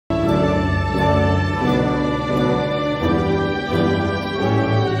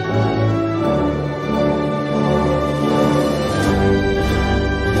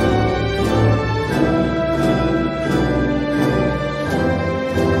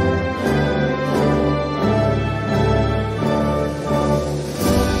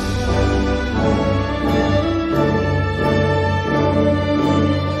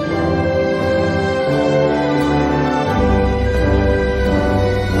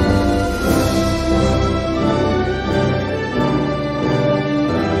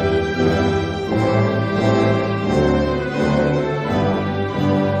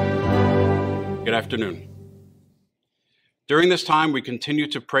afternoon. During this time, we continue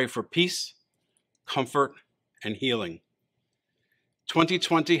to pray for peace, comfort, and healing.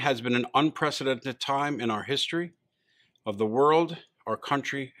 2020 has been an unprecedented time in our history of the world, our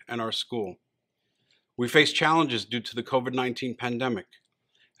country, and our school. We face challenges due to the COVID-19 pandemic,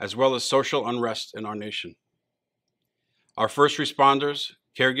 as well as social unrest in our nation. Our first responders,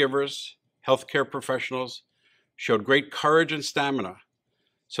 caregivers, healthcare professionals showed great courage and stamina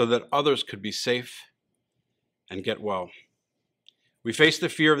so that others could be safe and get well. We face the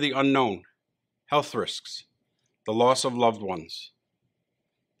fear of the unknown, health risks, the loss of loved ones.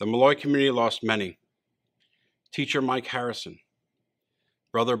 The Molloy community lost many. Teacher Mike Harrison,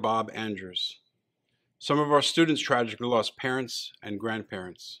 Brother Bob Andrews. Some of our students tragically lost parents and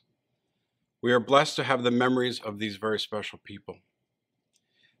grandparents. We are blessed to have the memories of these very special people.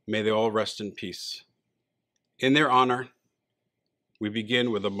 May they all rest in peace. In their honor, we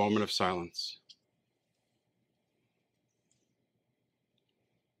begin with a moment of silence.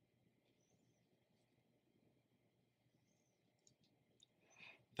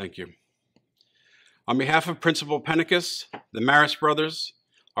 Thank you. On behalf of Principal Pennicus, the Maris brothers,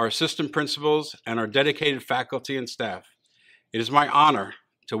 our assistant principals, and our dedicated faculty and staff, it is my honor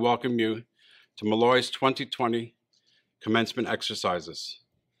to welcome you to Molloy's 2020 commencement exercises.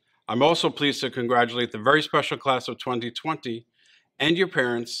 I'm also pleased to congratulate the very special class of 2020 and your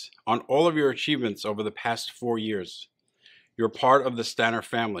parents on all of your achievements over the past 4 years. You're part of the Stanner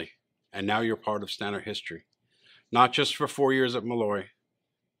family, and now you're part of Stanner history, not just for 4 years at Molloy,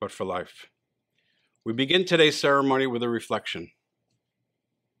 but for life. We begin today's ceremony with a reflection.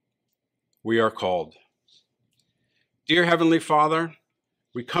 We are called. Dear Heavenly Father,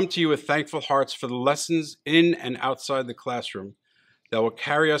 we come to you with thankful hearts for the lessons in and outside the classroom that will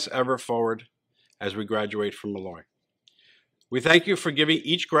carry us ever forward as we graduate from Molloy. We thank you for giving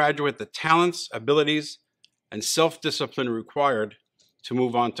each graduate the talents, abilities, and self-discipline required to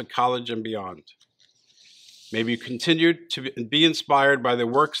move on to college and beyond. May we continue to be inspired by the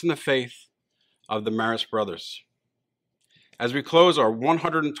works and the faith of the Maris brothers. As we close our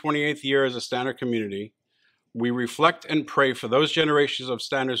 128th year as a Stanner community, we reflect and pray for those generations of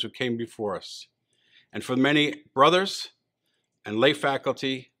Stanners who came before us, and for the many brothers and lay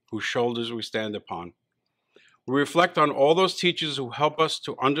faculty whose shoulders we stand upon. We reflect on all those teachers who help us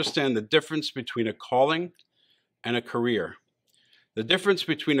to understand the difference between a calling and a career, the difference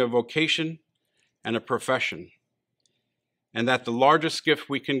between a vocation and a profession, and that the largest gift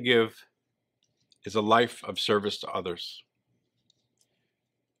we can give is a life of service to others.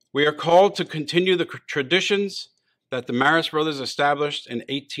 We are called to continue the traditions that the Maris brothers established in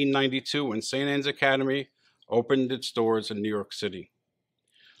 1892 when St. Anne's Academy opened its doors in New York City.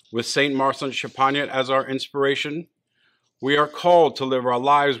 With St. Marcelin Champagnat as our inspiration, we are called to live our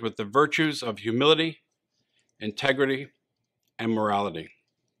lives with the virtues of humility, integrity, and morality.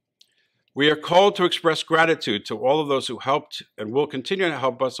 We are called to express gratitude to all of those who helped and will continue to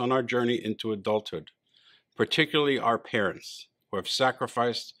help us on our journey into adulthood, particularly our parents, who have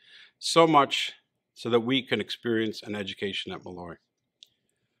sacrificed so much so that we can experience an education at Molloy.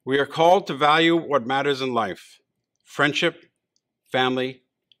 We are called to value what matters in life: friendship, family,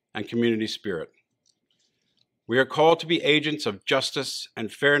 and community spirit. We are called to be agents of justice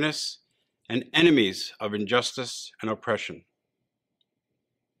and fairness and enemies of injustice and oppression.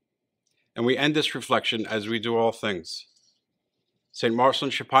 And we end this reflection as we do all things. St.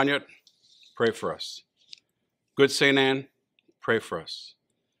 Marcelin Champagnat, pray for us. Good St. Anne, pray for us.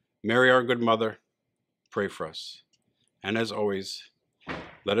 Mary, our good mother, pray for us. And as always,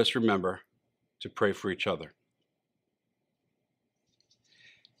 let us remember to pray for each other.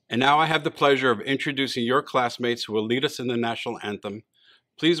 And now I have the pleasure of introducing your classmates who will lead us in the national anthem.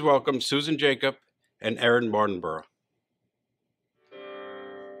 Please welcome Susan Jacob and Erin Martinborough.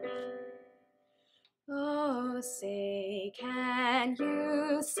 Oh, say, can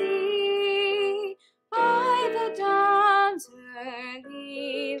you see by the dawn's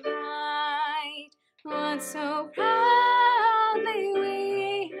early light what so proudly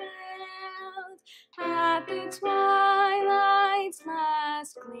we hailed at the twilight's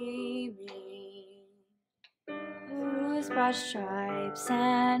last gleaming, whose broad stripes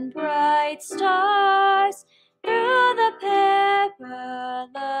and bright stars through the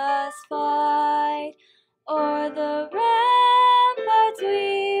perilous fight o'er the ramparts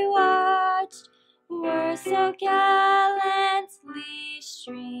we watched were so gallantly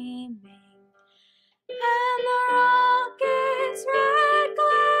streaming, and the rocket's red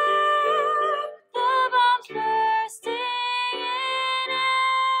glare, the bombs bursting in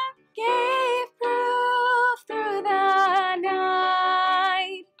air, gave proof through the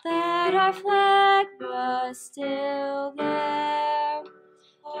night that our flag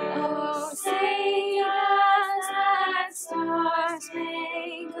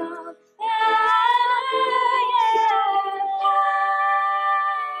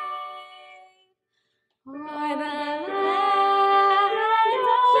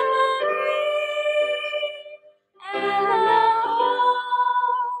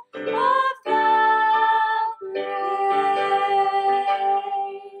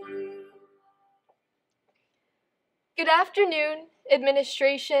afternoon,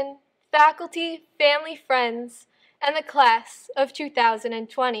 administration, faculty, family, friends, and the class of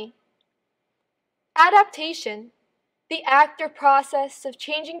 2020. Adaptation, the act or process of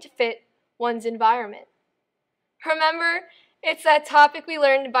changing to fit one's environment. Remember, it's that topic we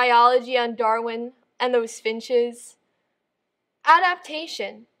learned in biology on Darwin and those finches.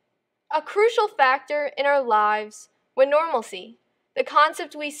 Adaptation, a crucial factor in our lives when normalcy, the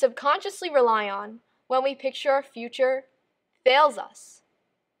concept we subconsciously rely on when we picture our future, fails us.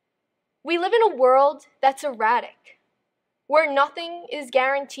 We live in a world that's erratic, where nothing is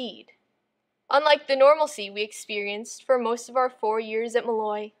guaranteed, unlike the normalcy we experienced for most of our 4 years at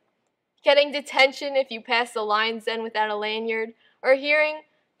Molloy. Getting detention if you pass the Lion's Den without a lanyard, or hearing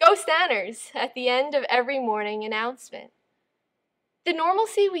 "Go Stanners" at the end of every morning announcement. The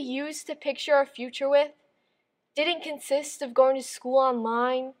normalcy we used to picture our future with didn't consist of going to school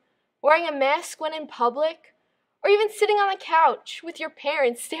online, wearing a mask when in public, or even sitting on the couch with your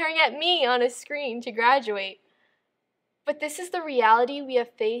parents staring at me on a screen to graduate. But this is the reality we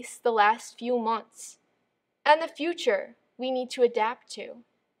have faced the last few months, and the future we need to adapt to.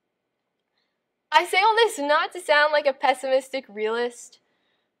 I say all this not to sound like a pessimistic realist,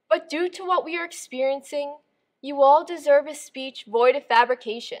 but due to what we are experiencing, you all deserve a speech void of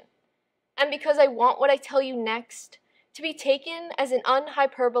fabrication, and because I want what I tell you next to be taken as an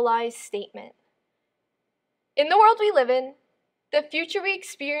unhyperbolized statement. In the world we live in, the future we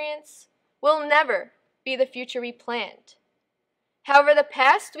experience will never be the future we planned. However, the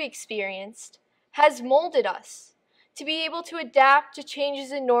past we experienced has molded us to be able to adapt to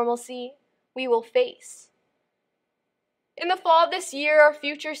changes in normalcy we will face. In the fall of this year, our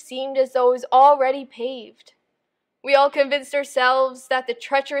future seemed as though it was already paved. We all convinced ourselves that the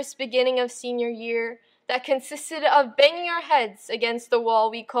treacherous beginning of senior year that consisted of banging our heads against the wall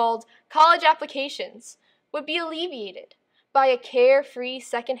we called college applications would be alleviated by a carefree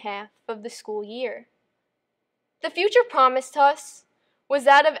second half of the school year. The future promised us was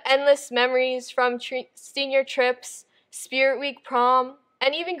that of endless memories from senior trips, Spirit Week prom,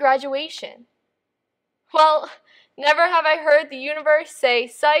 and even graduation. Well, never have I heard the universe say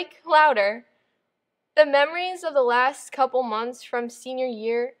psych louder. The memories of the last couple months from senior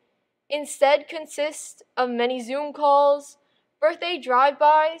year instead consist of many Zoom calls, birthday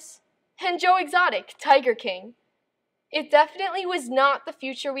drive-bys, and Joe Exotic, Tiger King. It definitely was not the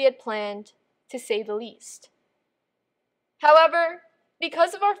future we had planned, to say the least. However,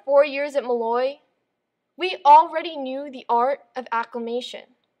 because of our 4 years at Molloy, we already knew the art of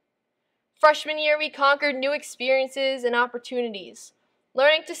acclimation. Freshman year, we conquered new experiences and opportunities,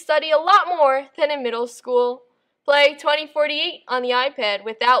 learning to study a lot more than in middle school, play 2048 on the iPad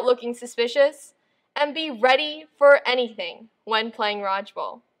without looking suspicious, and be ready for anything when playing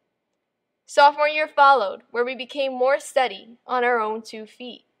Rodgeball. Sophomore year followed, where we became more steady on our own 2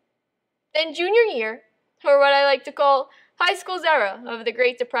 feet. Then junior year, or what I like to call high school's era of the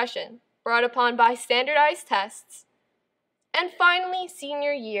Great Depression, brought upon by standardized tests. And finally,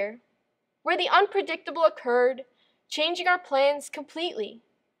 senior year, where the unpredictable occurred, changing our plans completely,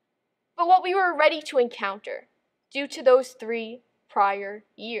 but what we were ready to encounter due to those 3 prior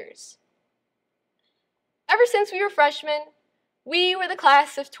years. Ever since we were freshmen, we were the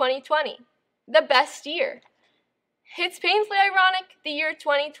class of 2020, the best year. It's painfully ironic the year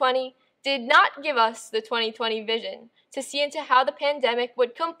 2020 did not give us the 2020 vision to see into how the pandemic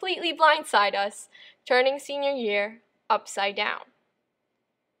would completely blindside us, turning senior year upside down.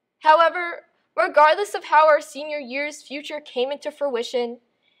 However, regardless of how our senior year's future came into fruition,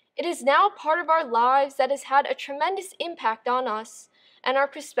 it is now a part of our lives that has had a tremendous impact on us and our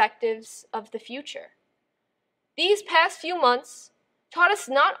perspectives of the future. These past few months taught us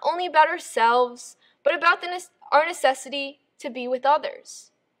not only about ourselves, but about our necessity to be with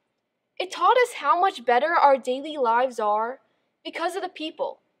others. It taught us how much better our daily lives are because of the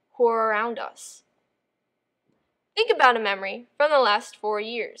people who are around us. Think about a memory from the last 4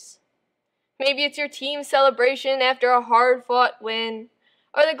 years. Maybe it's your team celebration after a hard-fought win,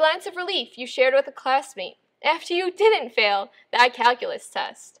 or the glance of relief you shared with a classmate after you didn't fail that calculus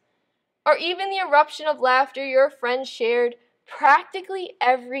test, or even the eruption of laughter your friends shared practically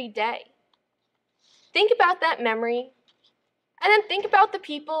every day. Think about that memory, and then think about the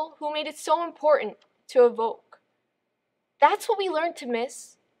people who made it so important to evoke. That's what we learned to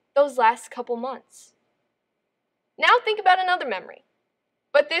miss those last couple months. Now think about another memory,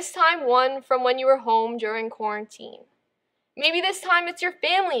 but this time one from when you were home during quarantine. Maybe this time it's your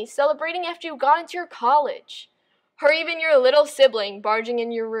family celebrating after you got into your college, or even your little sibling barging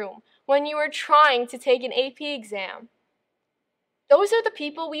in your room when you were trying to take an AP exam. Those are the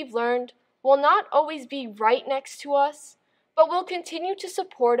people we've learned will not always be right next to us, but will continue to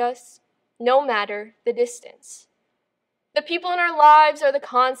support us no matter the distance. The people in our lives are the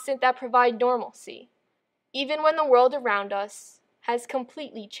constant that provide normalcy, even when the world around us has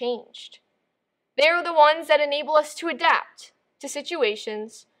completely changed. They are the ones that enable us to adapt to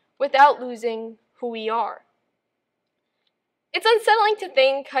situations without losing who we are. It's unsettling to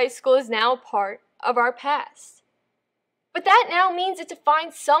think high school is now part of our past. But that now means it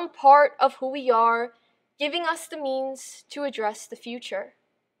defines some part of who we are, giving us the means to address the future.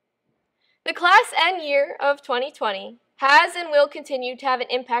 The class and year of 2020 has and will continue to have an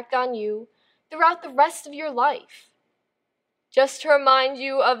impact on you throughout the rest of your life. Just to remind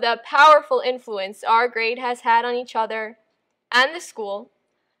you of the powerful influence our grade has had on each other and the school,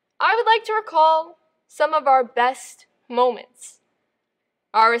 I would like to recall some of our best moments.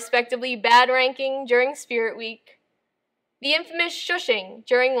 Our respectively bad ranking during Spirit Week, the infamous shushing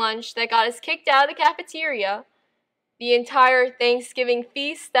during lunch that got us kicked out of the cafeteria, the entire Thanksgiving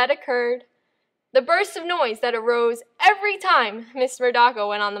feast that occurred, the burst of noise that arose every time Miss Murdaco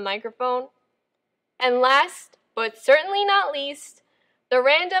went on the microphone, and last, but certainly not least, the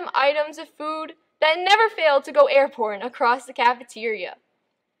random items of food that never failed to go airborne across the cafeteria,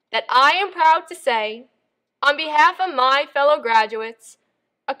 that I am proud to say, on behalf of my fellow graduates,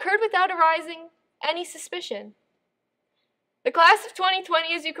 occurred without arising any suspicion. The class of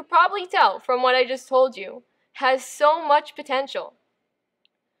 2020, as you could probably tell from what I just told you, has so much potential.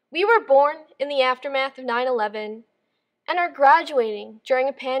 We were born in the aftermath of 9/11 and are graduating during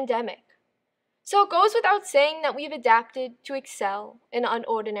a pandemic. So it goes without saying that we've adapted to excel in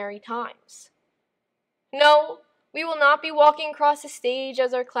unordinary times. No, we will not be walking across the stage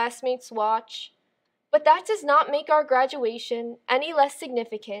as our classmates watch, but that does not make our graduation any less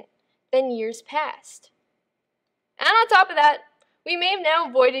significant than years past. And on top of that, we may have now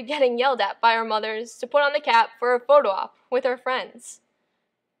avoided getting yelled at by our mothers to put on the cap for a photo op with our friends.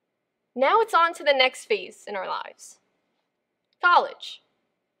 Now it's on to the next phase in our lives. College.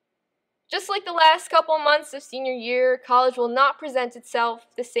 Just like the last couple months of senior year, college will not present itself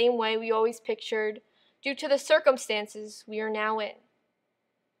the same way we always pictured due to the circumstances we are now in.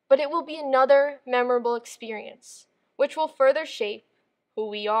 But it will be another memorable experience, which will further shape who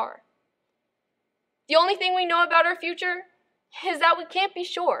we are. The only thing we know about our future is that we can't be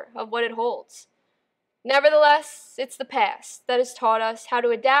sure of what it holds. Nevertheless, it's the past that has taught us how to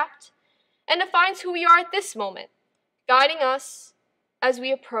adapt and defines who we are at this moment, guiding us as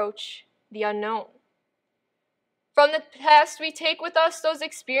we approach the unknown. From the past, we take with us those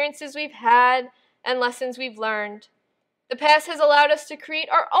experiences we've had and lessons we've learned. The past has allowed us to create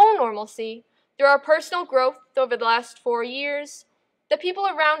our own normalcy through our personal growth over the last 4 years, the people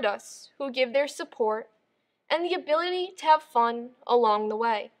around us who give their support, and the ability to have fun along the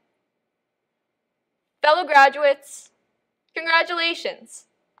way. Fellow graduates, congratulations!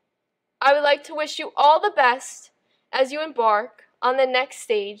 I would like to wish you all the best as you embark on the next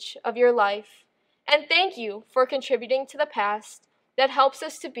stage of your life, and thank you for contributing to the past that helps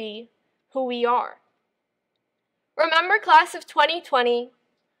us to be who we are. Remember, class of 2020,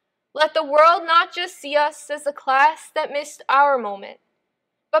 let the world not just see us as a class that missed our moment,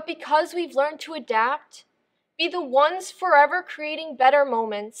 but because we've learned to adapt, be the ones forever creating better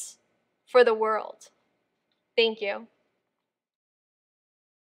moments for the world. Thank you.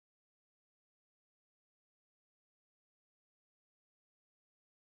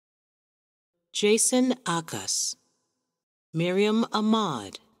 Jason Akas, Miriam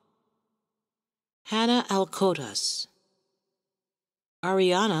Ahmad, Hannah Alcotas,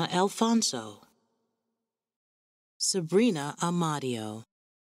 Ariana Alfonso, Sabrina Amadio,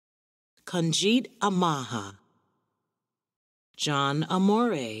 Kanjit Amaha, John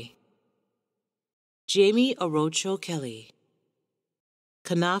Amore, Jamie Orocho Kelly,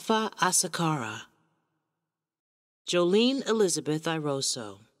 Kanafa Asakara, Jolene Elizabeth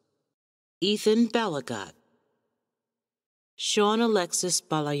Iroso, Ethan Balagat, Sean Alexis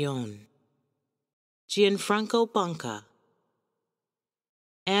Balayon, Gianfranco Banca,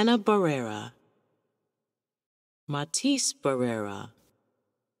 Anna Barrera, Matisse Barrera,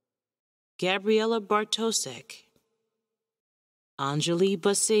 Gabriela Bartosek, Anjali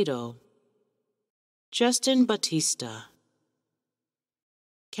Bacedo, Justin Batista,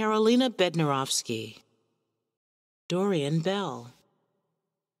 Carolina Bednarovsky, Dorian Bell,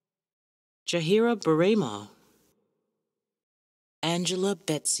 Jahira Baremo, Angela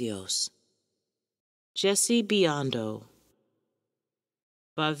Betsios, Jesse Biondo,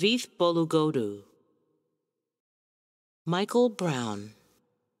 Bhavith Bolugodu, Michael Brown,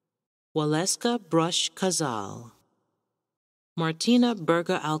 Waleska Brush Kazal, Martina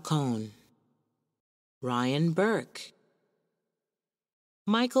Berger Alcone, Ryan Burke,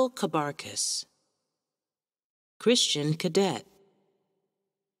 Michael Kabarkis, Christian Cadet,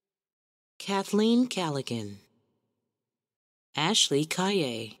 Kathleen Callaghan, Ashley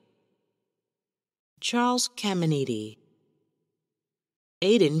Kaye, Charles Caminiti,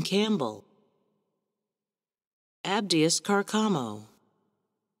 Aidan Campbell, Abdias Carcamo,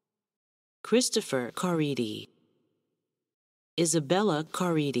 Christopher Caridi, Isabella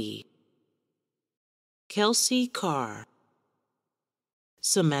Caridi, Kelsey Carr,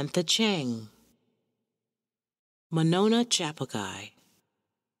 Samantha Chang, Monona Chapagai,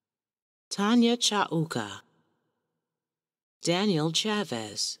 Tanya Chauka, Daniel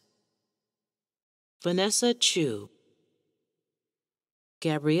Chavez, Vanessa Chu,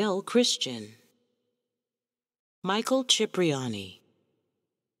 Gabrielle Christian, Michael Cipriani,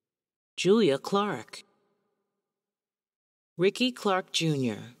 Julia Clark, Ricky Clark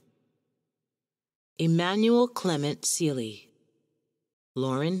Jr., Emmanuel Clement Seeley,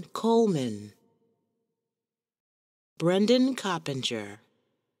 Lauren Coleman, Brendan Coppinger,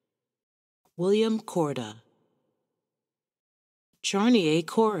 William Corda, Charnier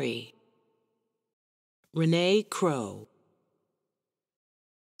Corey, Renee Crow,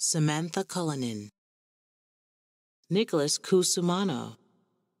 Samantha Cullinan, Nicholas Kusumano,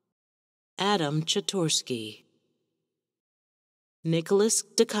 Adam Chatorsky, Nicholas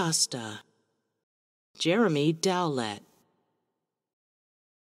DaCosta, Jeremy Dowlett,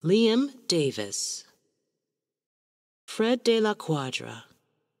 Liam Davis, Fred de la Quadra,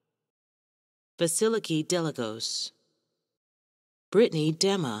 Vasiliki Delagos, Brittany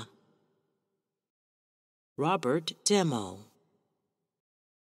Dema, Robert Demo,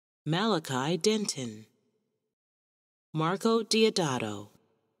 Malachi Denton, Marco Diodato,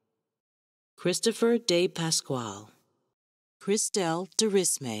 Christopher De Pasquale, Christelle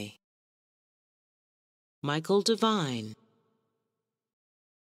Derisme, Michael Devine,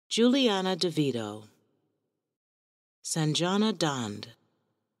 Juliana DeVito, Sanjana Dand,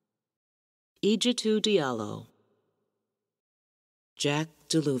 Ijitu Diallo, Jack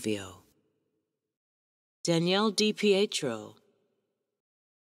Deluvio, Danielle DiPietro,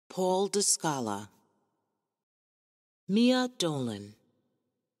 Paul DeScala, Mia Dolan,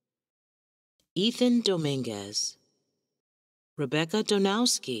 Ethan Dominguez, Rebecca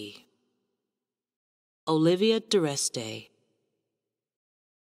Donowski, Olivia Dureste,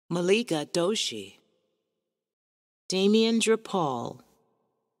 Malika Doshi, Damian Drapal,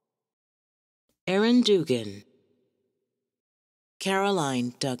 Aaron Dugan,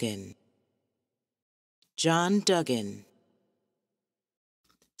 Caroline Duggan, John Duggan,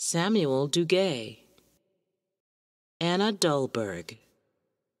 Samuel Duguay, Anna Dahlberg,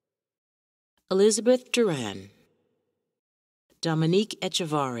 Elizabeth Duran, Dominique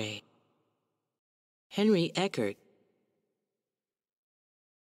Echevarre, Henry Eckert,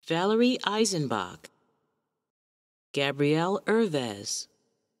 Valerie Eisenbach, Gabrielle Hervez,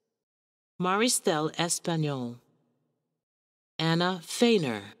 Maristel Espanol, Anna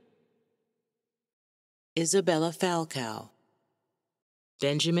Feiner, Isabella Falcao,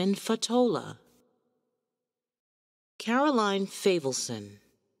 Benjamin Fatola, Caroline Favelson,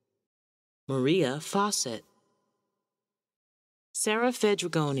 Maria Fawcett, Sarah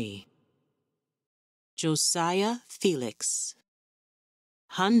Fedragoni, Josiah Felix,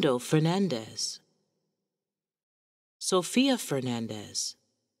 Hundo Fernandez, Sofia Fernandez,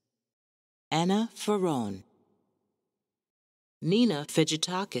 Anna Ferron, Nina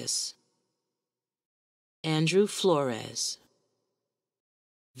Fegitakis, Andrew Flores,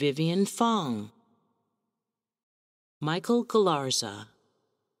 Vivian Fong, Michael Galarza,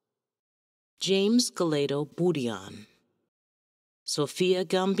 James Galedo Budian, Sofia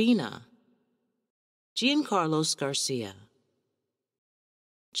Gambina, Giancarlos Garcia,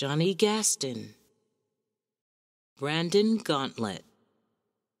 Johnny Gaston, Brandon Gauntlet,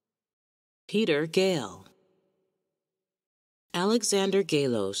 Peter Gale, Alexander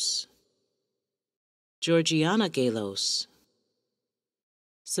Galos, Georgiana Galos,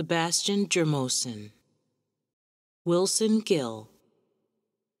 Sebastian Jermosin, Wilson Gill,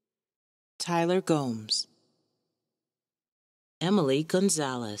 Tyler Gomes, Emily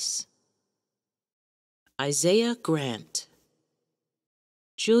Gonzalez, Isaiah Grant,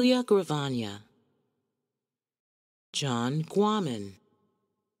 Julia Gravagna, John Guaman,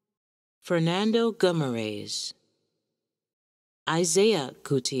 Fernando Gumarez, Isaiah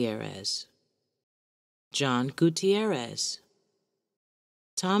Gutierrez, John Gutierrez,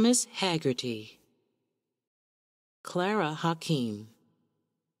 Thomas Haggerty, Clara Hakim,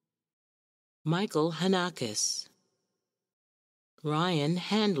 Michael Hanakis, Ryan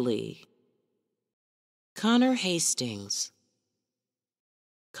Handley, Connor Hastings,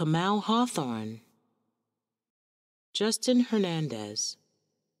 Kamau Hawthorne, Justin Hernandez,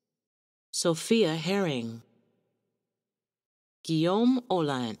 Sophia Herring, Guillaume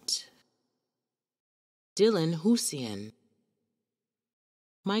Olant, Dylan Hussein,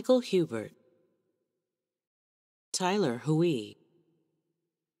 Michael Hubert, Tyler Hui,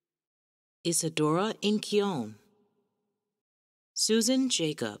 Isadora Inquion, Susan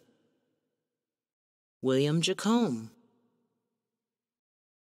Jacob, William Jacome,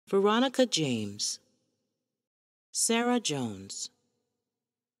 Veronica James, Sarah Jones,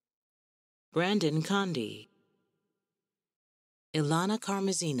 Brandon Condi, Ilana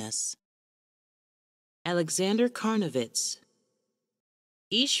Karmazinas, Alexander Karnovitz,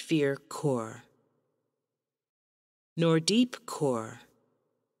 Ishvir Kaur, Nordeep Kaur,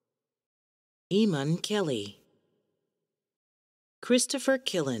 Eamon Kelly, Christopher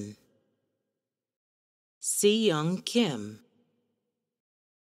Killen, Si Young Kim,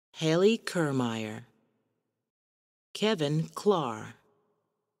 Haley Kermeyer, Kevin Klar,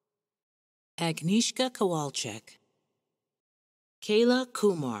 Agnieszka Kowalczyk, Kayla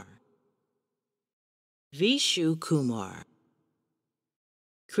Kumar, Vishu Kumar,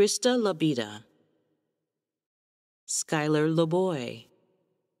 Krista Labida, Skylar Laboy,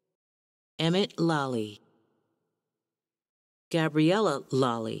 Emmett Lally, Gabriella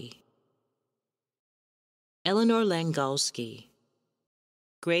Lally, Eleanor Langowski,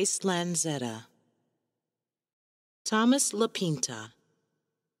 Grace Lanzetta, Thomas LaPinta,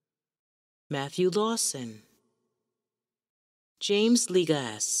 Matthew Lawson, James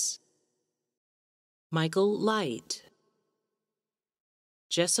Ligas, Michael Light,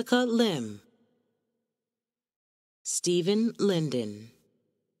 Jessica Lim, Stephen Linden,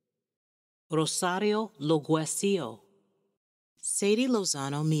 Rosario Loguesio, Sadie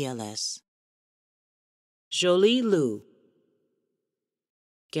Lozano Mieles, Jolie Liu,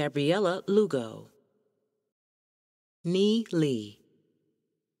 Gabriella Lugo, Nee Lee,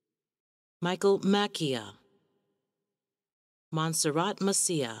 Michael Macchia, Montserrat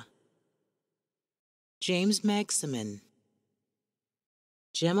Macia, James Magsiman,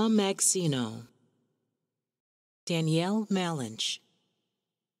 Gemma Magsino, Danielle Malinch,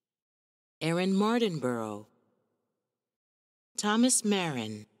 Aaron Martinborough, Thomas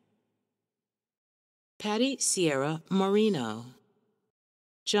Marin, Patty Sierra Marino,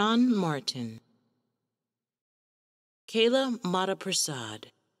 John Martin, Kayla Mataprasad,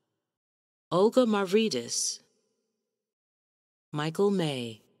 Olga Marvidis, Michael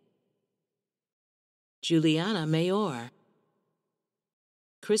May, Juliana Mayor,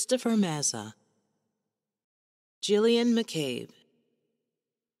 Christopher Mazza, Jillian McCabe,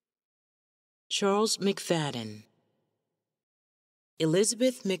 Charles McFadden,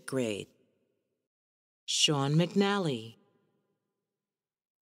 Elizabeth McGrade, Sean McNally,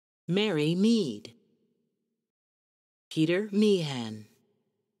 Mary Mead, Peter Meehan,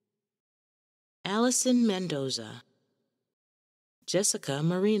 Allison Mendoza, Jessica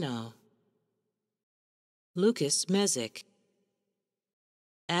Marino, Lucas Mezek,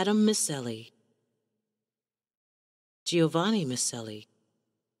 Adam Misselli, Giovanni Misselli,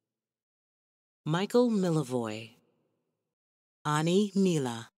 Michael Milavoy, Ani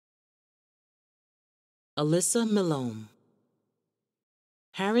Mila, Alyssa Milome,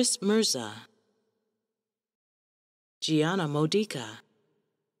 Harris Mirza, Gianna Modica,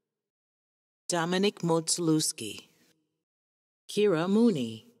 Dominic Motzluski, Kira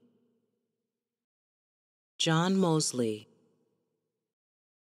Mooney, John Mosley,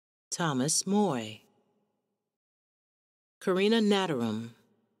 Thomas Moy, Karina Nataram,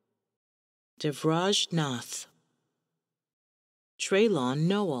 Devraj Nath, Traylon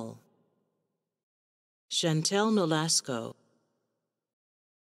Noel, Chantel Nolasco,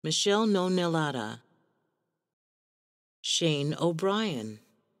 Michelle Nonelada, Shane O'Brien,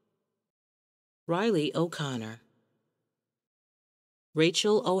 Riley O'Connor,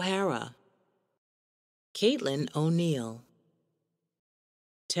 Rachel O'Hara, Caitlin O'Neill,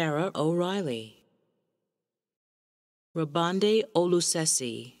 Tara O'Reilly, Rabande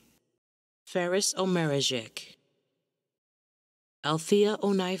Olusesi, Ferris Omerajik, Althea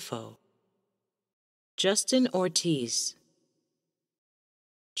Onaifo, Justin Ortiz,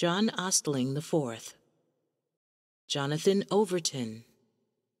 John Ostling IV, Jonathan Overton,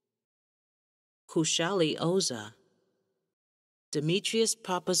 Kushali Oza, Demetrius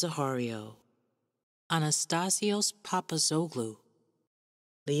Papazahario, Anastasios Papazoglu,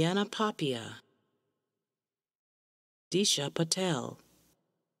 Liana Papia, Disha Patel,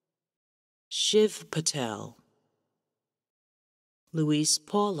 Shiv Patel, Luis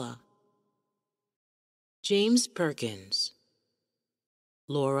Paula, James Perkins,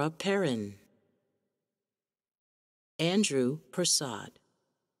 Laura Perrin, Andrew Persad,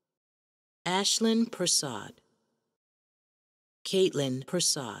 Ashlyn Persad, Caitlin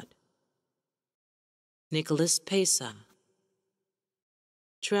Persad, Nicholas Pesa,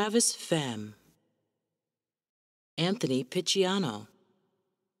 Travis Pham, Anthony Picciano,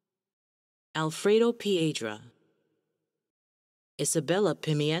 Alfredo Piedra, Isabella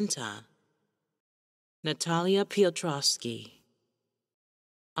Pimienta, Natalia Piotrowski,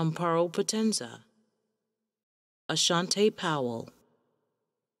 Amparo Potenza, Ashante Powell,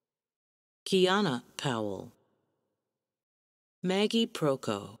 Kiana Powell, Maggie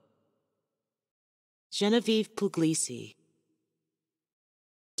Proco, Genevieve Puglisi,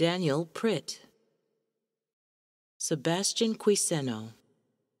 Daniel Pritt, Sebastian Quiseno,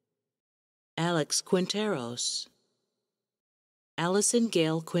 Alex Quinteros, Allison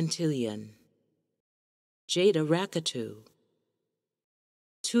Gale Quintillion, Jada Rakatu,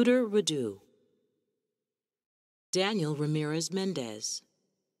 Tudor Radu, Daniel Ramirez Mendez,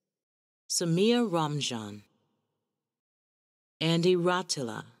 Samia Ramjan, Andy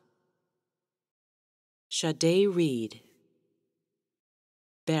Ratila, Sade Reed,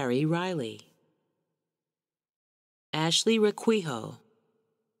 Barry Riley, Ashley Requijo,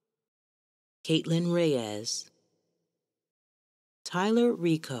 Caitlin Reyes, Tyler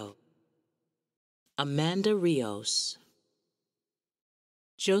Rico, Amanda Rios,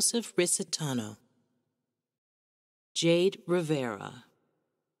 Joseph Risitano, Jade Rivera,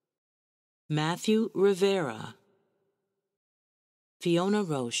 Matthew Rivera, Fiona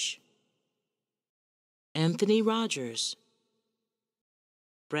Roche, Anthony Rogers,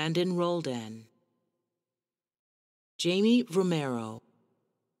 Brandon Roldan, Jamie Romero,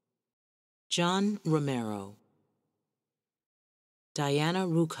 John Romero, Diana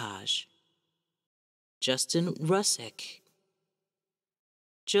Rukaj, Justin Russick,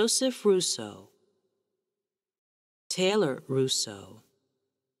 Joseph Russo, Taylor Russo,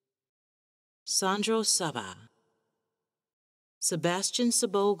 Sandro Saba, Sebastian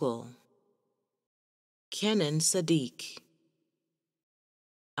Sabogal, Kenan Sadiq,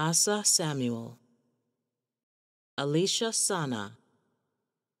 Asa Samuel, Alicia Sana,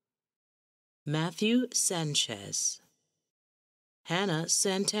 Matthew Sanchez, Hannah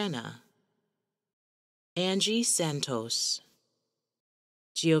Santana, Angie Santos,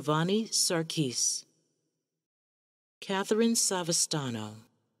 Giovanni Sarkis, Catherine Savastano,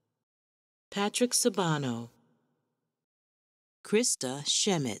 Patrick Sabano, Krista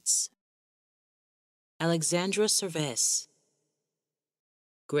Shemitz, Alexandra Cerves,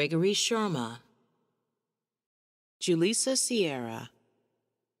 Gregory Sharma, Julissa Sierra,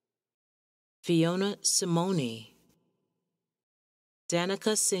 Fiona Simone,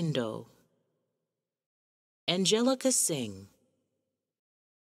 Danica Sindo, Angelica Singh,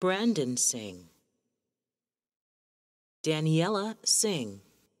 Brandon Singh, Daniela Singh,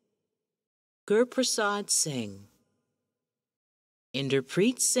 Gurprasad Singh,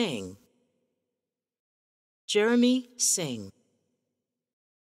 Inderpreet Singh, Jeremy Singh,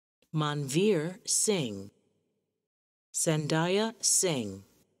 Manveer Singh, Sandhya Singh,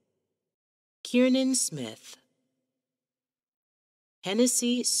 Kiernan Smith,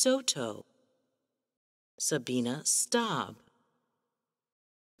 Hennessy Soto, Sabina Staub,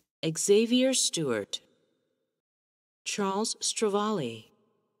 Xavier Stewart, Charles Stravali,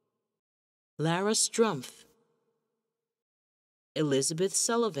 Lara Strumpf, Elizabeth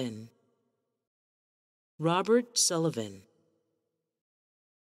Sullivan, Robert Sullivan,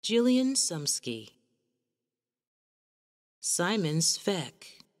 Jillian Sumsky, Simon Sveck,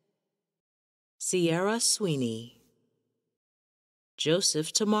 Sierra Sweeney,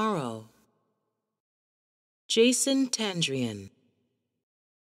 Joseph Tomorrow, Jason Tandrian,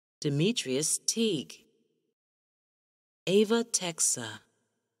 Demetrius Teague, Ava Texa,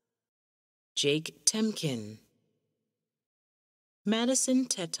 Jake Temkin, Madison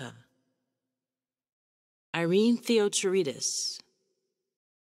Teta, Irene Theodoridis,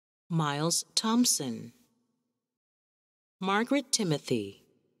 Miles Thompson, Margaret Timothy,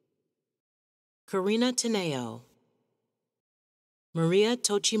 Karina Teneo, Maria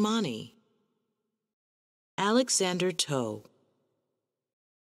Tochimani, Alexander Toe,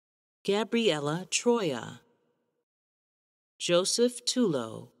 Gabriella Troya, Joseph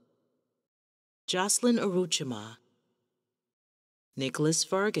Tulo, Jocelyn Aruchima, Nicholas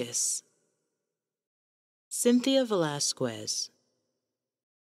Vargas, Cynthia Velasquez,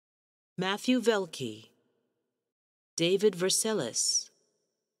 Matthew Velke, David Verselis,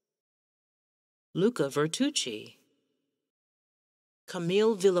 Luca Vertucci,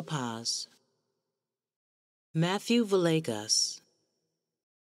 Camille Villapaz, Matthew Villegas,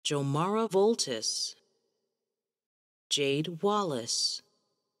 Jomara Voltis, Jade Wallace,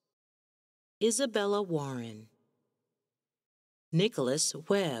 Isabella Warren, Nicholas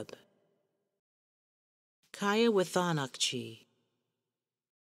Webb, Kaya Withanakchi,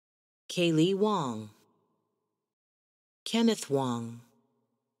 Kaylee Wong, Kenneth Wong,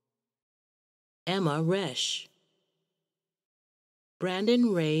 Emma Resch,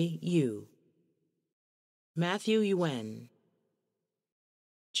 Brandon Ray Yu, Matthew Yuen,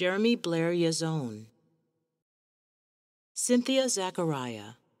 Jeremy Blair Yazone, Cynthia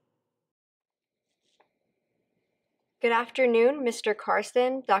Zachariah. Good afternoon, Mr.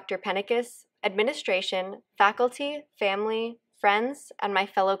 Carson, Dr. Pennicus, administration, faculty, family, friends, and my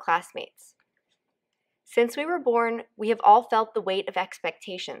fellow classmates. Since we were born, we have all felt the weight of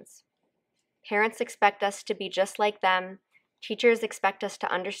expectations. Parents expect us to be just like them, teachers expect us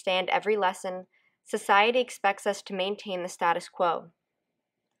to understand every lesson, society expects us to maintain the status quo.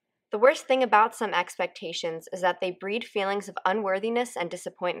 The worst thing about some expectations is that they breed feelings of unworthiness and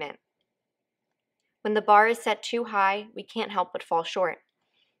disappointment. When the bar is set too high, we can't help but fall short.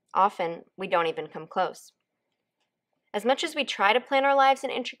 Often, we don't even come close. As much as we try to plan our lives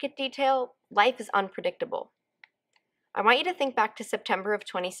in intricate detail, life is unpredictable. I want you to think back to September of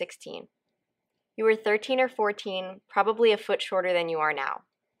 2016. You were 13 or 14, probably a foot shorter than you are now.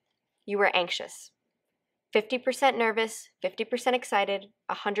 You were anxious. 50% nervous, 50% excited,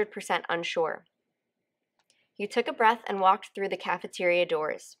 100% unsure. You took a breath and walked through the cafeteria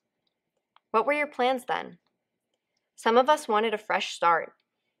doors. What were your plans then? Some of us wanted a fresh start.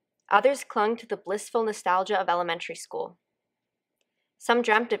 Others clung to the blissful nostalgia of elementary school. Some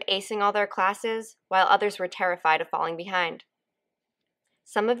dreamt of acing all their classes, while others were terrified of falling behind.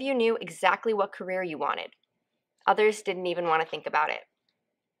 Some of you knew exactly what career you wanted. Others didn't even want to think about it.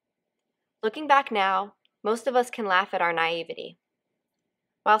 Looking back now, most of us can laugh at our naivety.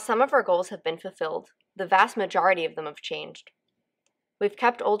 While some of our goals have been fulfilled, the vast majority of them have changed. We've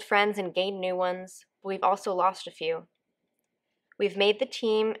kept old friends and gained new ones, but we've also lost a few. We've made the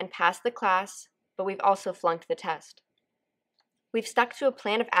team and passed the class, but we've also flunked the test. We've stuck to a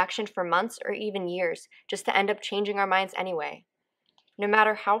plan of action for months or even years just to end up changing our minds anyway. No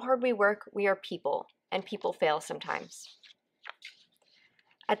matter how hard we work, we are people, and people fail sometimes.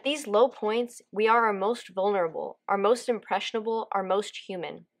 At these low points, we are our most vulnerable, our most impressionable, our most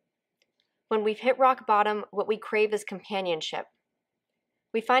human. When we've hit rock bottom, what we crave is companionship.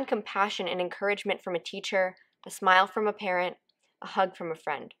 We find compassion and encouragement from a teacher, a smile from a parent, a hug from a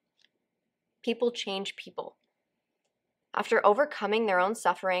friend. People change people. After overcoming their own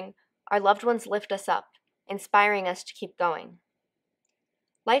suffering, our loved ones lift us up, inspiring us to keep going.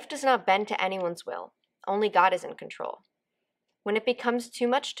 Life does not bend to anyone's will. Only God is in control. When it becomes too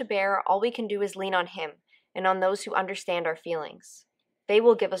much to bear, all we can do is lean on Him and on those who understand our feelings. They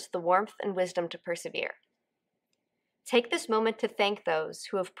will give us the warmth and wisdom to persevere. Take this moment to thank those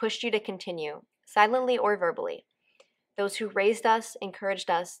who have pushed you to continue, silently or verbally. Those who raised us,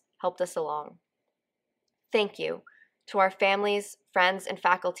 encouraged us, helped us along. Thank you to our families, friends, and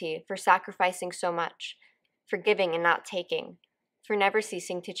faculty for sacrificing so much, for giving and not taking, for never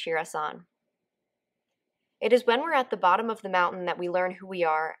ceasing to cheer us on. It is when we're at the bottom of the mountain that we learn who we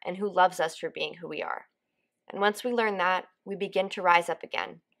are and who loves us for being who we are. And once we learn that, we begin to rise up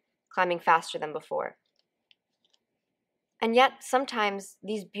again, climbing faster than before. And yet, sometimes,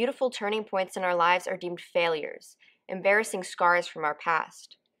 these beautiful turning points in our lives are deemed failures, embarrassing scars from our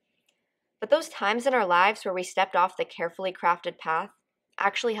past. But those times in our lives where we stepped off the carefully crafted path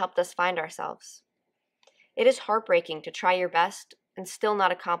actually helped us find ourselves. It is heartbreaking to try your best and still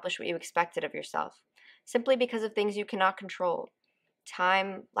not accomplish what you expected of yourself, simply because of things you cannot control: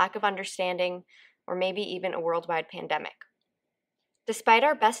 time, lack of understanding, or maybe even a worldwide pandemic. Despite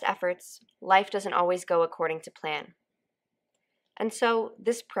our best efforts, life doesn't always go according to plan. And so,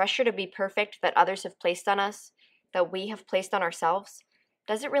 this pressure to be perfect that others have placed on us, that we have placed on ourselves,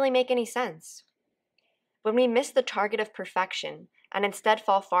 doesn't really make any sense. When we miss the target of perfection and instead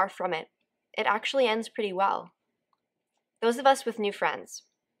fall far from it, it actually ends pretty well. Those of us with new friends,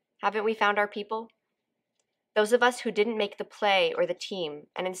 haven't we found our people? Those of us who didn't make the play or the team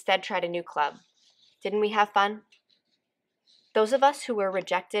and instead tried a new club, didn't we have fun? Those of us who were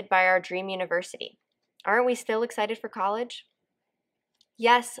rejected by our dream university, aren't we still excited for college?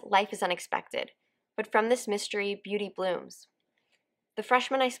 Yes, life is unexpected, but from this mystery, beauty blooms. The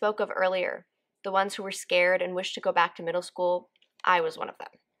freshmen I spoke of earlier, the ones who were scared and wished to go back to middle school, I was one of them.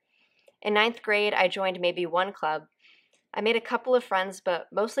 In 9th grade, I joined maybe one club. I made a couple of friends, but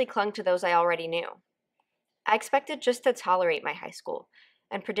mostly clung to those I already knew. I expected just to tolerate my high school,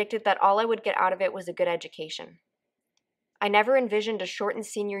 and predicted that all I would get out of it was a good education. I never envisioned a shortened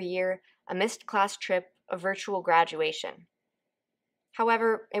senior year, a missed class trip, a virtual graduation.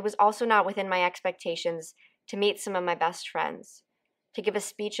 However, it was also not within my expectations to meet some of my best friends, to give a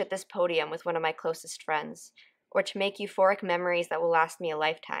speech at this podium with one of my closest friends, or to make euphoric memories that will last me a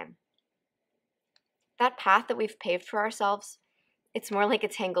lifetime. That path that we've paved for ourselves, it's more like a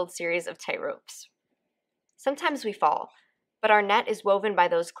tangled series of tightropes. Sometimes we fall, but our net is woven by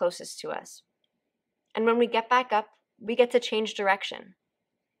those closest to us. And when we get back up, we get to change direction.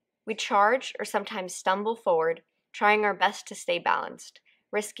 We charge or sometimes stumble forward, trying our best to stay balanced,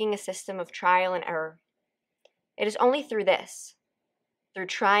 risking a system of trial and error. It is only through this, through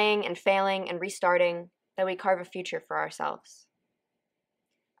trying and failing and restarting, that we carve a future for ourselves.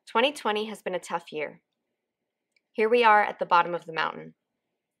 2020 has been a tough year. Here we are at the bottom of the mountain.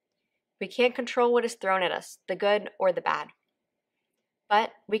 We can't control what is thrown at us, the good or the bad.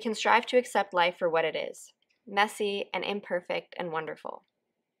 But we can strive to accept life for what it is, messy and imperfect and wonderful.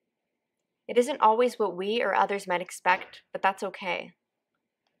 It isn't always what we or others might expect, but that's okay.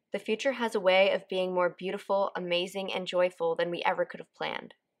 The future has a way of being more beautiful, amazing, and joyful than we ever could have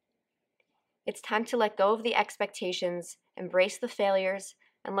planned. It's time to let go of the expectations, embrace the failures,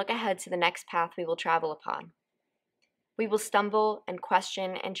 and look ahead to the next path we will travel upon. We will stumble and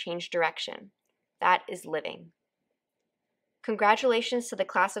question and change direction. That is living. Congratulations to the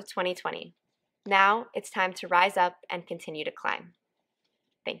class of 2020. Now it's time to rise up and continue to climb.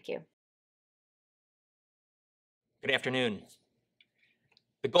 Thank you. Good afternoon.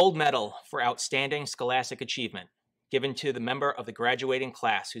 The gold medal for outstanding scholastic achievement, given to the member of the graduating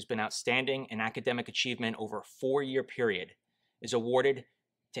class who's been outstanding in academic achievement over a 4-year period, is awarded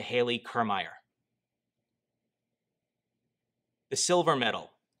to Haley Kermeyer. The silver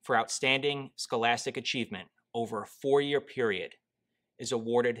medal for outstanding scholastic achievement over a 4-year period is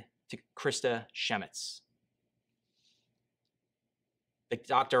awarded to Krista Shemitz. The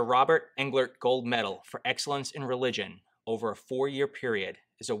Dr. Robert Englert Gold Medal for Excellence in Religion over a 4-year period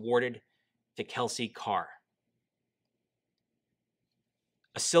is awarded to Kelsey Carr.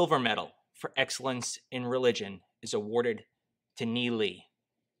 A silver medal for Excellence in Religion is awarded to Nee Lee.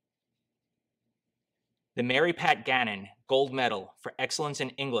 The Mary Pat Gannon Gold Medal for Excellence in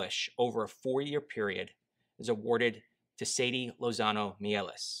English over a 4-year period is awarded to Sadie Lozano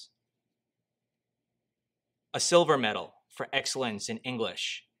Mielis. A silver medal for Excellence in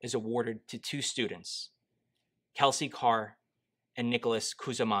English is awarded to 2 students, Kelsey Carr and Nicholas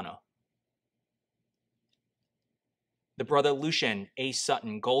Cusimano. The Brother Lucian A.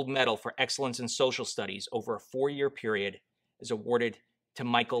 Sutton Gold Medal for Excellence in Social Studies over a 4-year period is awarded to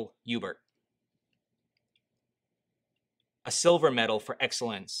Michael Hubert. A silver medal for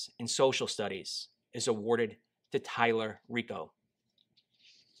Excellence in Social Studies is awarded to Tyler Rico.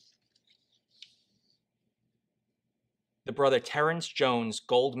 The Brother Terrence Jones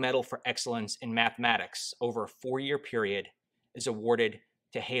Gold Medal for Excellence in Mathematics over a 4-year period is awarded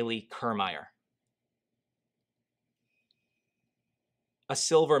to Haley Kermeyer. A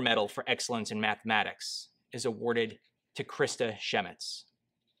silver medal for Excellence in Mathematics is awarded to Krista Shemitz.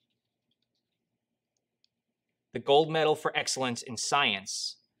 The Gold Medal for Excellence in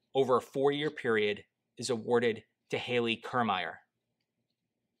Science over a 4-year period is awarded to Haley Kermeyer.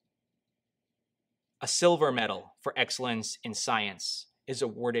 A silver medal for Excellence in Science is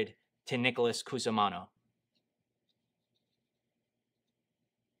awarded to Nicholas Cusimano.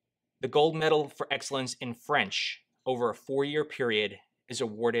 The Gold Medal for Excellence in French over a 4-year period is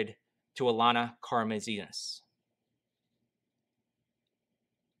awarded to Alana Karmazinas.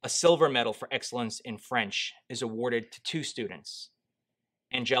 A silver medal for Excellence in French is awarded to 2 students,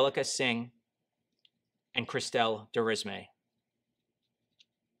 Angelica Singh and Christelle Durisme.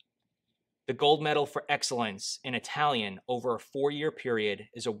 The Gold Medal for Excellence in Italian over a 4-year period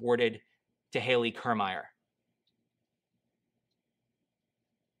is awarded to Haley Kermeyer.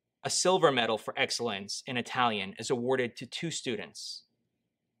 A silver medal for Excellence in Italian is awarded to 2 students,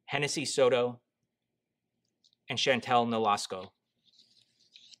 Hennessy Soto and Chantel Nolasco.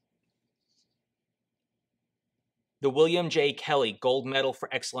 The William J. Kelly Gold Medal for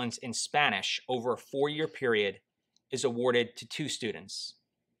Excellence in Spanish over a 4-year period is awarded to 2 students,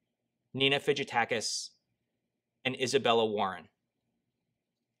 Nina Figitakis and Isabella Warren.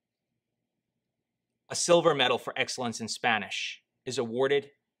 A silver medal for Excellence in Spanish is awarded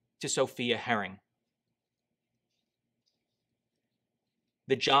to Sophia Herring.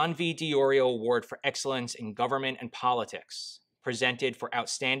 The John V. DiOrio Award for Excellence in Government and Politics, presented for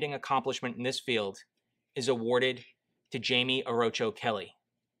outstanding accomplishment in this field, is awarded to Jamie Orocho Kelly.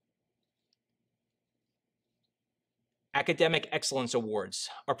 Academic Excellence Awards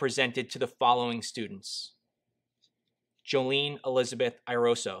are presented to the following students: Jolene Elizabeth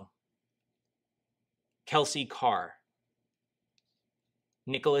Iroso, Kelsey Carr,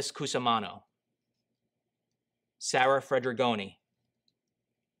 Nicholas Cusimano, Sarah Fredrigoni,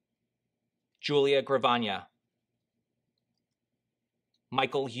 Julia Gravagna,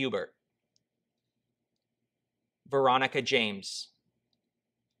 Michael Hubert, Veronica James,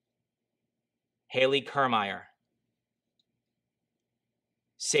 Haley Kermeyer,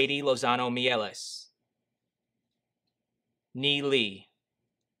 Sadie Lozano Mieles, Ni Lee,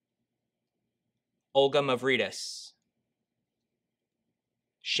 Olga Mavridis,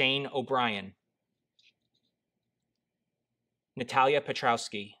 Shane O'Brien, Natalia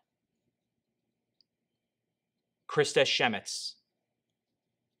Petrowski, Krista Shemitz,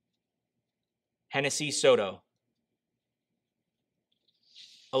 Hennessy Soto,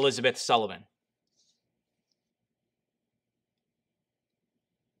 Elizabeth Sullivan.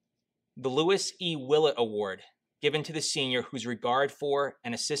 The Lewis E. Willett Award, given to the senior whose regard for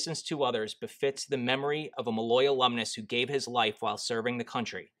and assistance to others befits the memory of a Molloy alumnus who gave his life while serving the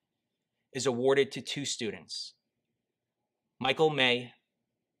country, is awarded to two students, Michael May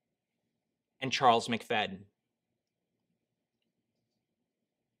and Charles McFadden.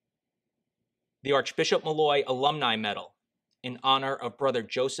 The Archbishop Molloy Alumni Medal, in honor of Brother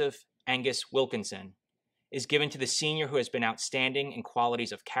Joseph Angus Wilkinson, is given to the senior who has been outstanding in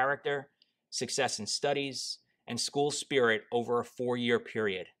qualities of character, success in studies, and school spirit over a 4-year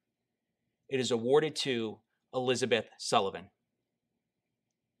period. It is awarded to Elizabeth Sullivan.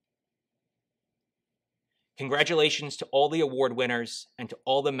 Congratulations to all the award winners and to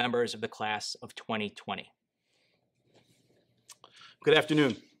all the members of the class of 2020. Good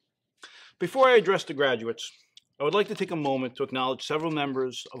afternoon. Before I address the graduates, I would like to take a moment to acknowledge several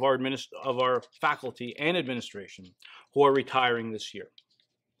members of our faculty and administration who are retiring this year.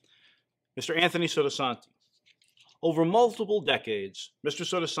 Mr. Anthony Sotosanti. Over multiple decades, Mr.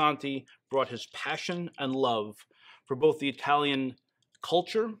 Sotosanti brought his passion and love for both the Italian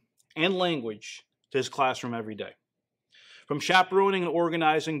culture and language to his classroom every day. From chaperoning and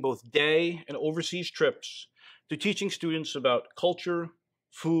organizing both day and overseas trips to teaching students about culture,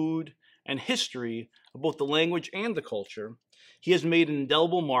 food, and history of both the language and the culture, he has made an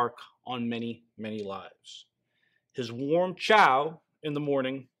indelible mark on many, many lives. His warm chow in the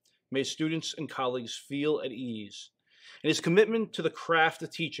morning made students and colleagues feel at ease, and his commitment to the craft of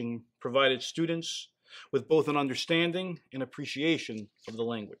teaching provided students with both an understanding and appreciation of the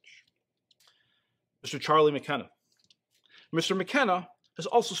language. Mr. Charlie McKenna. Mr. McKenna has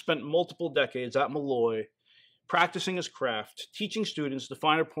also spent multiple decades at Molloy practicing his craft, teaching students the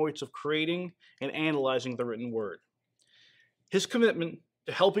finer points of creating and analyzing the written word. His commitment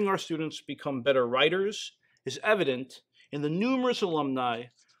to helping our students become better writers is evident in the numerous alumni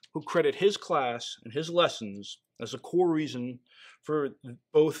who credit his class and his lessons as a core reason for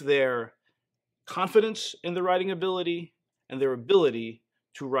both their confidence in their writing ability and their ability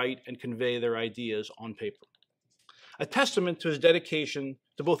to write and convey their ideas on paper. A testament to his dedication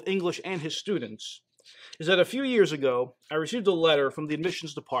to both English and his students is that a few years ago, I received a letter from the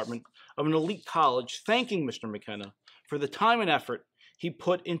admissions department of an elite college thanking Mr. McKenna for the time and effort he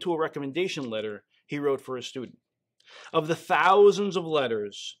put into a recommendation letter he wrote for a student. Of the thousands of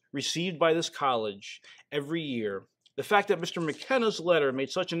letters received by this college every year, the fact that Mr. McKenna's letter made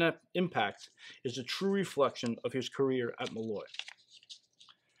such an impact is a true reflection of his career at Molloy.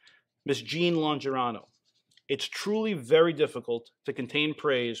 Ms. Jean Longerano. It's truly very difficult to contain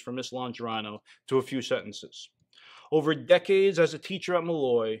praise from Ms. Longerano to a few sentences. Over decades as a teacher at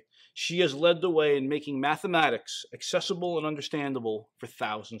Molloy, she has led the way in making mathematics accessible and understandable for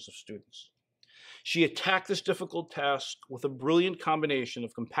thousands of students. She attacked this difficult task with a brilliant combination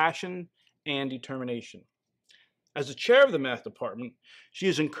of compassion and determination. As the chair of the math department, she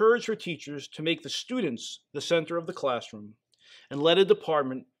has encouraged her teachers to make the students the center of the classroom and led a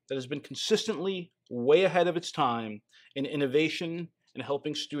department that has been consistently way ahead of its time in innovation and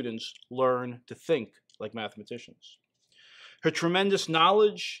helping students learn to think like mathematicians. Her tremendous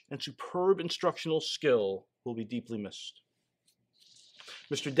knowledge and superb instructional skill will be deeply missed.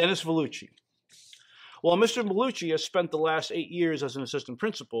 Mr. Dennis Vellucci. While Mr. Vellucci has spent the last 8 years as an assistant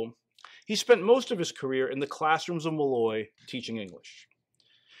principal, he spent most of his career in the classrooms of Molloy teaching English.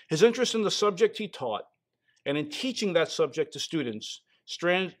 His interest in the subject he taught and in teaching that subject to students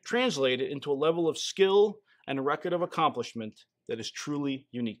translated into a level of skill and a record of accomplishment that is truly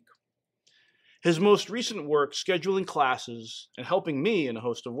unique. His most recent work scheduling classes and helping me in a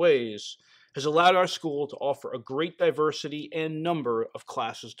host of ways has allowed our school to offer a great diversity and number of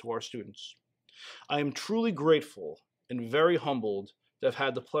classes to our students. I am truly grateful and very humbled to have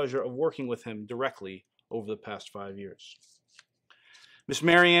had the pleasure of working with him directly over the past 5 years. Miss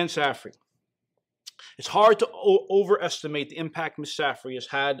Marianne Safrey. It's hard to overestimate the impact Miss Safrey has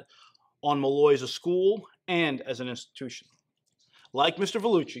had on Molloy as a school and as an institution. Like Mr.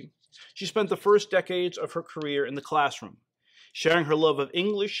 Vellucci, she spent the first decades of her career in the classroom, sharing her love of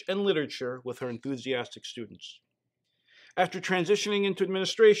English and literature with her enthusiastic students. After transitioning into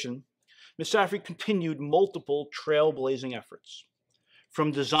administration, Ms. Safrey continued multiple trailblazing efforts,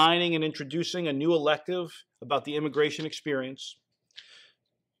 from designing and introducing a new elective about the immigration experience,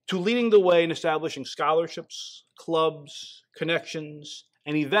 to leading the way in establishing scholarships, clubs, connections,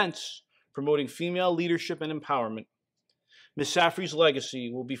 and events promoting female leadership and empowerment. Ms. Safrey's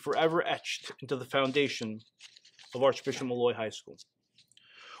legacy will be forever etched into the foundation of Archbishop Molloy High School.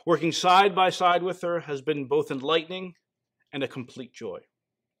 Working side by side with her has been both enlightening and a complete joy.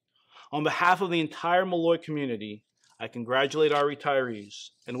 On behalf of the entire Molloy community, I congratulate our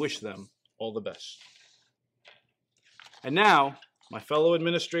retirees and wish them all the best. And now, my fellow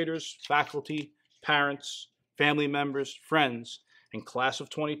administrators, faculty, parents, family members, friends, and class of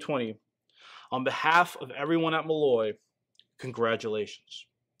 2020, on behalf of everyone at Molloy, congratulations.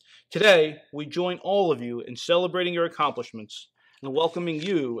 Today, we join all of you in celebrating your accomplishments and welcoming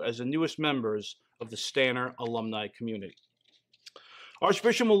you as the newest members of the Stanner alumni community.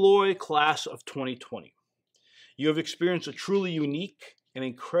 Archbishop Molloy, class of 2020, you have experienced a truly unique and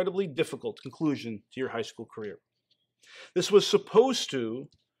incredibly difficult conclusion to your high school career. This was supposed to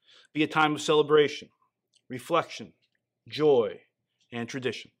be a time of celebration, reflection, joy, and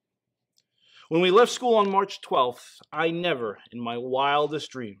tradition. When we left school on March 12th, I never, in my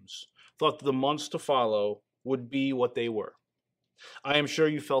wildest dreams, thought that the months to follow would be what they were. I am sure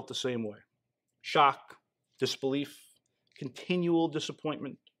you felt the same way. Shock, disbelief, continual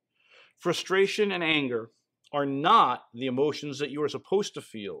disappointment, frustration, and anger are not the emotions that you are supposed to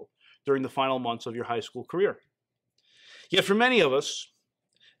feel during the final months of your high school career. Yet for many of us,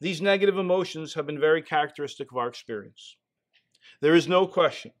 these negative emotions have been very characteristic of our experience. There is no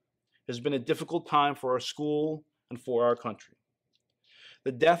question it has been a difficult time for our school and for our country.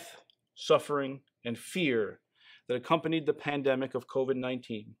 The death, suffering, and fear that accompanied the pandemic of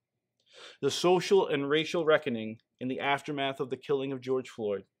COVID-19, the social and racial reckoning in the aftermath of the killing of George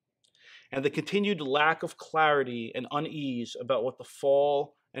Floyd, and the continued lack of clarity and unease about what the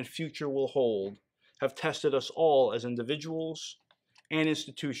fall and future will hold have tested us all as individuals and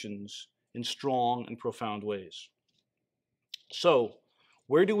institutions in strong and profound ways. So,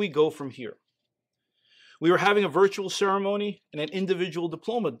 where do we go from here? We are having a virtual ceremony and an individual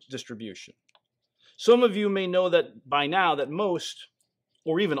diploma distribution. Some of you may know that by now that most,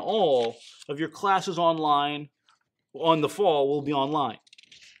 or even all, of your classes online on the fall will be online.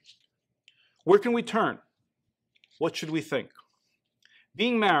 Where can we turn? What should we think?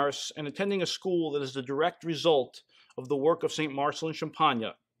 Being Maris and attending a school that is the direct result of the work of St. Marcel in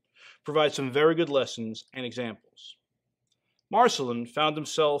Champagne provides some very good lessons and examples. Marcelin found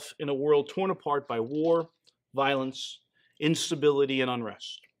himself in a world torn apart by war, violence, instability, and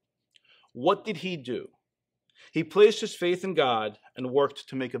unrest. What did he do? He placed his faith in God and worked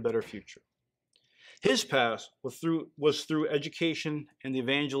to make a better future. His path was through education and the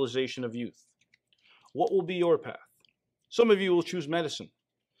evangelization of youth. What will be your path? Some of you will choose medicine,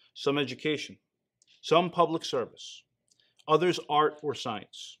 some education, some public service, others art or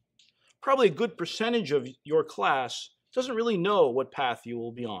science. Probably a good percentage of your class doesn't really know what path you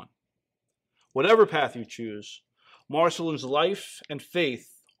will be on. Whatever path you choose, Marcelin's life and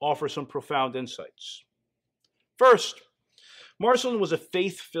faith offer some profound insights. First, Marcelin was a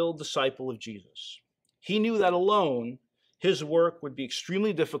faith-filled disciple of Jesus. He knew that alone, his work would be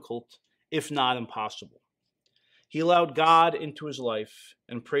extremely difficult, if not impossible. He allowed God into his life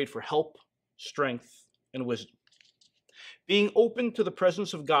and prayed for help, strength, and wisdom. Being open to the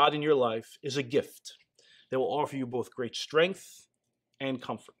presence of God in your life is a gift that will offer you both great strength and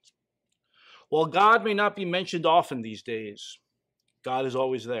comfort. While God may not be mentioned often these days, God is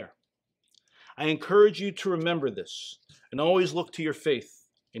always there. I encourage you to remember this and always look to your faith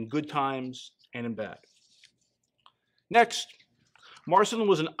in good times and in bad. Next, Marcelin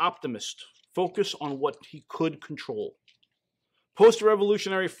was an optimist, focused on what he could control.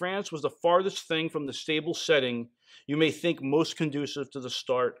 Post-revolutionary France was the farthest thing from the stable setting you may think most conducive to the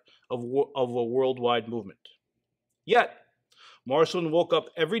start of a worldwide movement. Yet, Marcelin woke up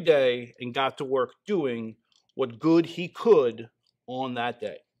every day and got to work doing what good he could on that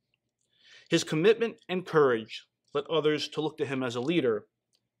day. His commitment and courage led others to look to him as a leader,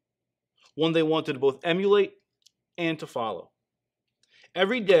 one they wanted to both emulate and to follow.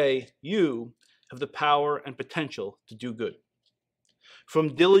 Every day, you, have the power and potential to do good.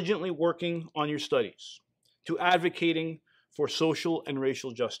 From diligently working on your studies, to advocating for social and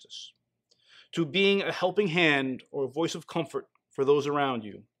racial justice, to being a helping hand or a voice of comfort for those around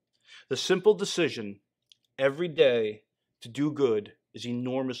you, the simple decision every day to do good is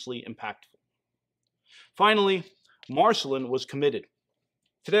enormously impactful. Finally, Marcelin was committed.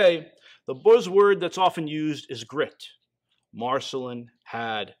 Today, the buzzword that's often used is grit. Marcelin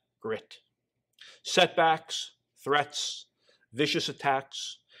had grit. Setbacks, threats, vicious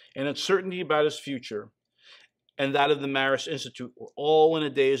attacks, and uncertainty about his future and that of the Marist Institute were all in a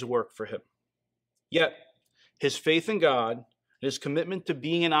day's work for him. Yet, his faith in God and his commitment to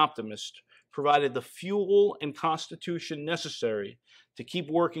being an optimist provided the fuel and constitution necessary to keep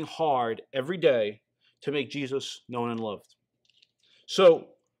working hard every day to make Jesus known and loved. So,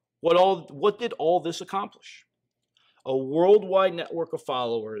 what did all this accomplish? A worldwide network of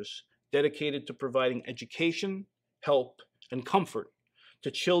followers dedicated to providing education, help, and comfort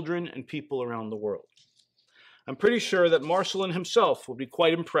to children and people around the world. I'm pretty sure that Marcelin himself would be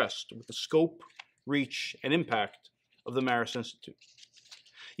quite impressed with the scope, reach, and impact of the Marist Institute.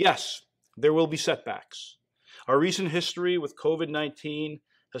 Yes, there will be setbacks. Our recent history with COVID-19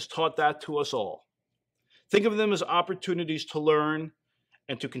 has taught that to us all. Think of them as opportunities to learn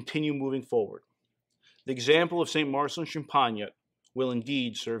and to continue moving forward. The example of St. Marcelin Champagne will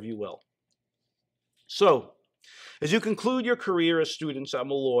indeed serve you well. So, as you conclude your career as students at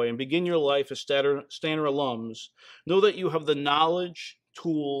Molloy and begin your life as Stanner alums, know that you have the knowledge,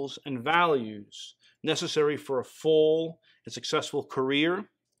 tools, and values necessary for a full and successful career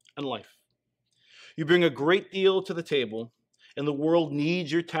and life. You bring a great deal to the table, and the world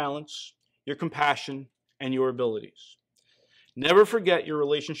needs your talents, your compassion, and your abilities. Never forget your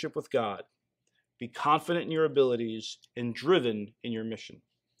relationship with God. Be confident in your abilities and driven in your mission.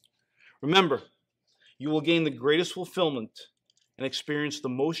 Remember, you will gain the greatest fulfillment and experience the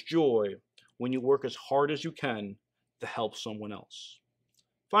most joy when you work as hard as you can to help someone else.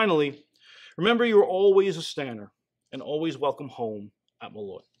 Finally, remember you're always a Stanner and always welcome home at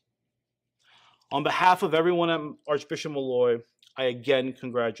Molloy. On behalf of everyone at Archbishop Molloy, I again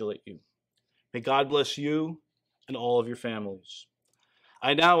congratulate you. May God bless you and all of your families.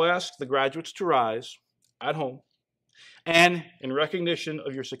 I now ask the graduates to rise at home and, in recognition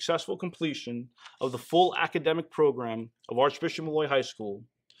of your successful completion of the full academic program of Archbishop Molloy High School,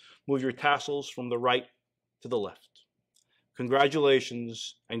 move your tassels from the right to the left.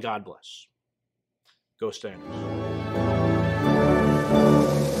 Congratulations and God bless. Go Stanners.